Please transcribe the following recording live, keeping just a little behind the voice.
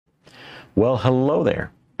Well, hello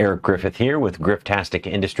there. Eric Griffith here with Grifftastic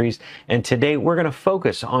Industries, and today we're going to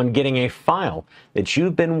focus on getting a file that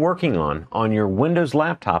you've been working on your Windows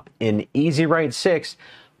laptop in EZwrite 6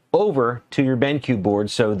 over to your BenQ board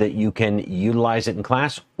so that you can utilize it in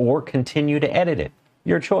class or continue to edit it.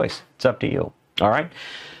 Your choice. It's up to you. All right.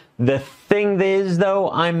 The thing is, though,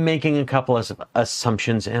 I'm making a couple of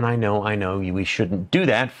assumptions, and I know we shouldn't do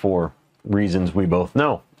that for reasons we both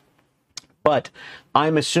know. But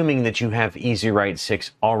I'm assuming that you have EZwrite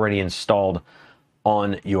 6 already installed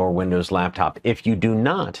on your Windows laptop. If you do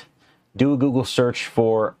not, do a Google search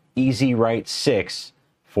for EZwrite 6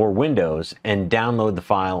 for Windows and download the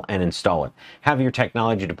file and install it. Have your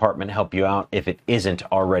technology department help you out if it isn't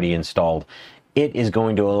already installed. It is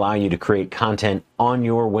going to allow you to create content on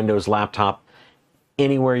your Windows laptop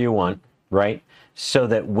anywhere you want, right? So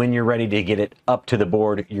that when you're ready to get it up to the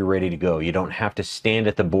board, you're ready to go. You don't have to stand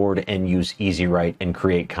at the board and use EZwrite and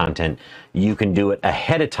create content. You can do it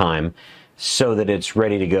ahead of time so that it's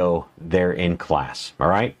ready to go there in class, all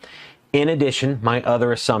right? In addition, my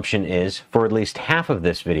other assumption is, for at least half of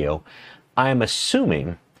this video, I'm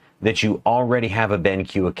assuming that you already have a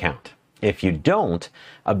BenQ account. If you don't,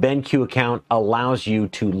 a BenQ account allows you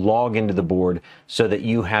to log into the board so that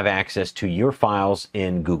you have access to your files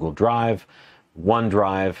in Google Drive,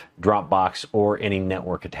 OneDrive, Dropbox, or any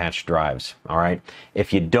network attached drives. All right.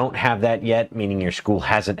 If you don't have that yet, meaning your school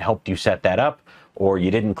hasn't helped you set that up, or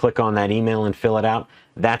you didn't click on that email and fill it out,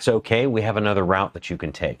 that's okay. We have another route that you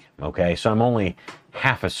can take. Okay. So I'm only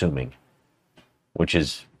half assuming, which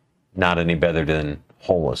is not any better than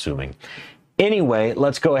whole assuming. Anyway,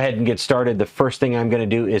 let's go ahead and get started. The first thing I'm going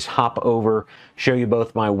to do is hop over, show you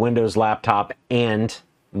both my Windows laptop and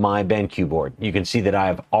my BenQ board. You can see that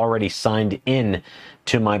I've already signed in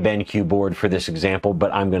to my BenQ board for this example,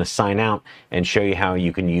 but I'm going to sign out and show you how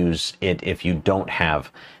you can use it if you don't have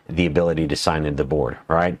the ability to sign into the board.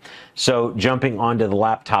 All right. So jumping onto the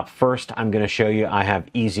laptop first, I'm going to show you I have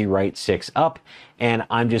EZwrite 6 up, and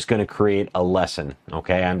I'm just going to create a lesson.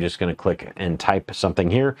 Okay. I'm just going to click and type something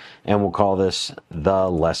here, and we'll call this the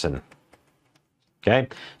lesson. Okay,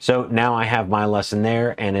 so now I have my lesson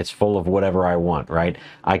there, and it's full of whatever I want, right?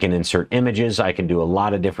 I can insert images. I can do a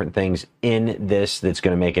lot of different things in this that's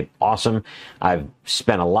going to make it awesome. I've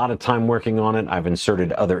spent a lot of time working on it. I've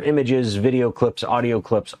inserted other images, video clips, audio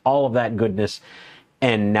clips, all of that goodness,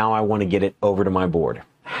 and now I want to get it over to my board.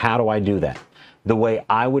 How do I do that? The way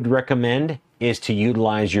I would recommend is to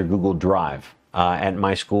utilize your Google Drive. At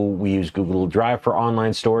my school, we use Google Drive for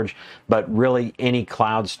online storage, but really any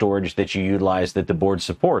cloud storage that you utilize that the board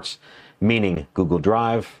supports, meaning Google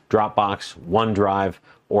Drive, Dropbox, OneDrive,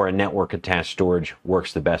 or a network attached storage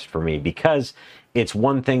works the best for me because it's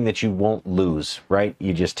one thing that you won't lose, right?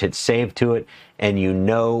 You just hit save to it, and you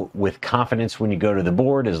know with confidence when you go to the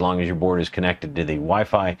board, as long as your board is connected to the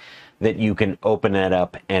Wi-Fi, that you can open that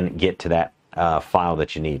up and get to that file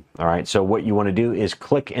that you need. All right, so what you want to do is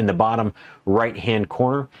click in the bottom right hand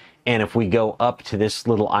corner, and if we go up to this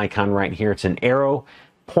little icon right here, it's an arrow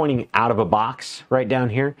pointing out of a box right down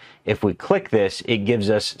here. If we click this, it gives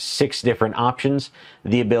us 6 different options: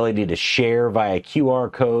 the ability to share via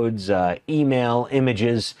QR codes, email,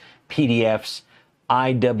 images, PDFs,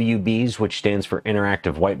 IWBs, which stands for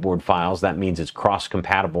interactive whiteboard files. That means it's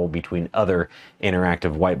cross-compatible between other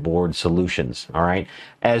interactive whiteboard solutions, all right,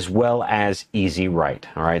 as well as EZwrite,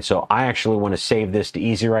 all right. So I actually want to save this to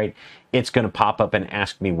EZwrite. It's going to pop up and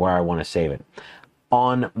ask me where I want to save it.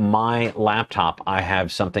 On my laptop, I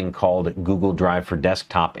have something called Google Drive for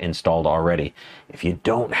Desktop installed already. If you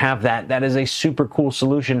don't have that, that is a super cool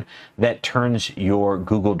solution that turns your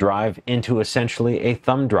Google Drive into essentially a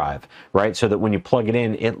thumb drive, right? So that when you plug it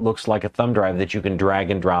in, it looks like a thumb drive that you can drag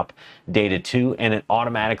and drop data to, and it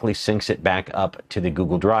automatically syncs it back up to the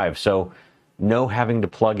Google Drive. So no having to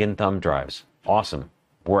plug in thumb drives. Awesome.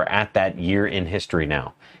 We're at that year in history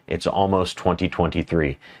now. It's almost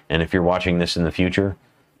 2023. And if you're watching this in the future,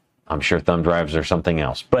 I'm sure thumb drives are something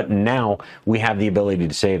else. But now we have the ability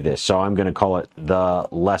to save this. So I'm going to call it the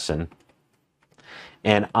lesson.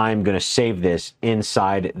 And I'm going to save this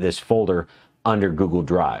inside this folder under Google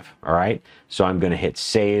Drive. All right. So I'm going to hit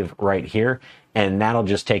save right here. And that'll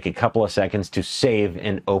just take a couple of seconds to save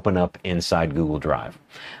and open up inside Google Drive.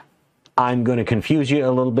 I'm going to confuse you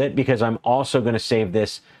a little bit because I'm also going to save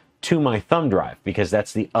this to my thumb drive, because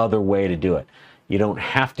that's the other way to do it. You don't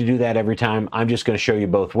have to do that every time. I'm just going to show you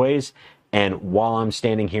both ways. And while I'm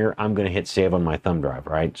standing here, I'm going to hit save on my thumb drive,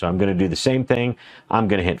 right? So I'm going to do the same thing. I'm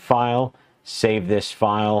going to hit file, save this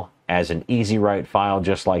file as an EZwrite file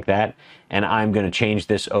just like that. And I'm going to change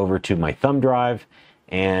this over to my thumb drive,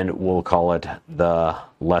 and we'll call it the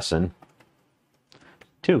lesson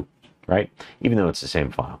 2. right? Even though it's the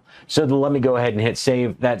same file. So let me go ahead and hit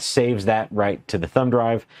save. That saves that right to the thumb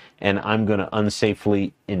drive, and I'm going to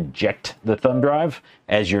unsafely inject the thumb drive,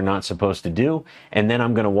 as you're not supposed to do, and then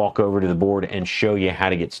I'm going to walk over to the board and show you how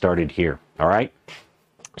to get started here. All right?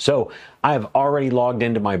 So I've already logged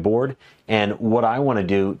into my board, and what I want to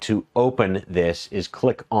do to open this is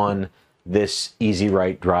click on this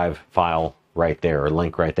EZwrite drive file right there, or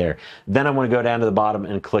link right there. Then I want to go down to the bottom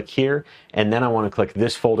and click here, and then I want to click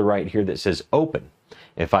this folder right here that says open.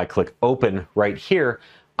 If I click open right here,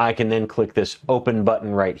 I can then click this open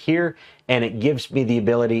button right here, and it gives me the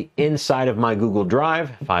ability inside of my Google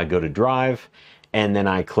Drive. If I go to Drive and then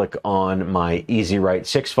I click on my EZwrite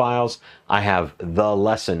 6 files, I have the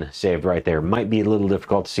lesson saved right there. Might be a little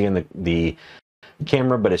difficult to see in the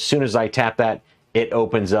camera, but as soon as I tap that, it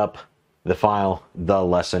opens up the file, the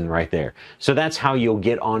lesson right there. So that's how you'll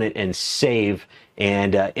get on it and save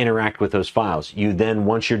and interact with those files. You then,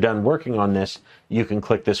 once you're done working on this, you can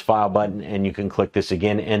click this file button and you can click this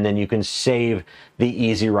again, and then you can save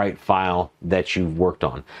the EZwrite file that you've worked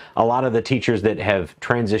on. A lot of the teachers that have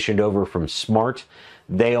transitioned over from Smart,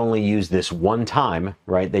 they only use this one time,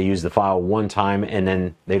 right? They use the file one time and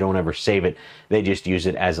then they don't ever save it. They just use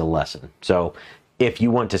it as a lesson. So if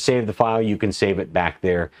you want to save the file, you can save it back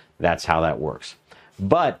there. That's how that works.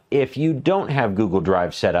 But if you don't have Google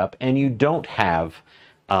Drive set up and you don't have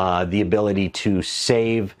the ability to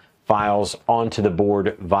save files onto the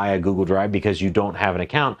board via Google Drive because you don't have an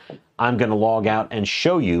account, I'm going to log out and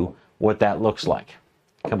show you what that looks like.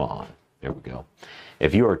 Come on. There we go.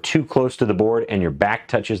 If you are too close to the board and your back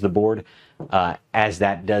touches the board, as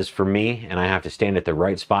that does for me, and I have to stand at the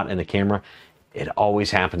right spot in the camera, it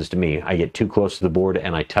always happens to me. I get too close to the board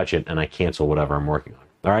and I touch it and I cancel whatever I'm working on.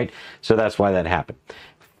 All right, so that's why that happened.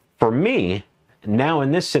 For me, now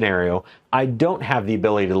in this scenario, I don't have the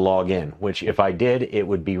ability to log in, which if I did, it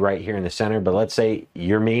would be right here in the center. But let's say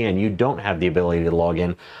you're me and you don't have the ability to log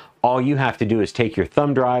in. All you have to do is take your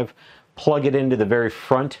thumb drive, plug it into the very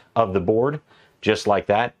front of the board, just like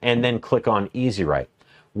that, and then click on EZwrite.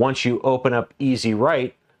 Once you open up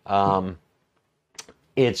EZwrite,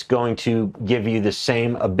 it's going to give you the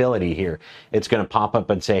same ability here. It's going to pop up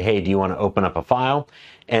and say, hey, do you want to open up a file?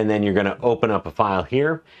 And then you're going to open up a file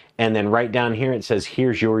here. And then right down here, it says,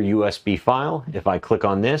 here's your USB file. If I click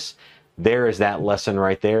on this, there is that lesson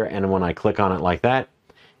right there. And when I click on it like that,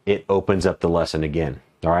 it opens up the lesson again.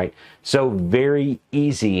 All right. So very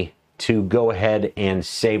easy to go ahead and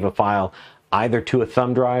save a file either to a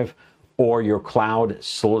thumb drive or your cloud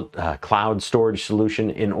storage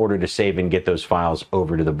solution in order to save and get those files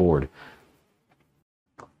over to the board.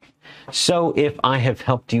 So if I have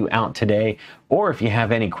helped you out today, or if you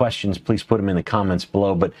have any questions, please put them in the comments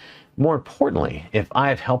below. But more importantly, if I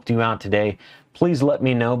have helped you out today, please let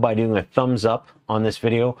me know by doing a thumbs up on this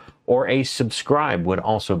video, or a subscribe would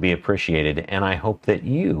also be appreciated. And I hope that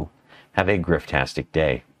you have a griftastic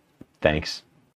day. Thanks.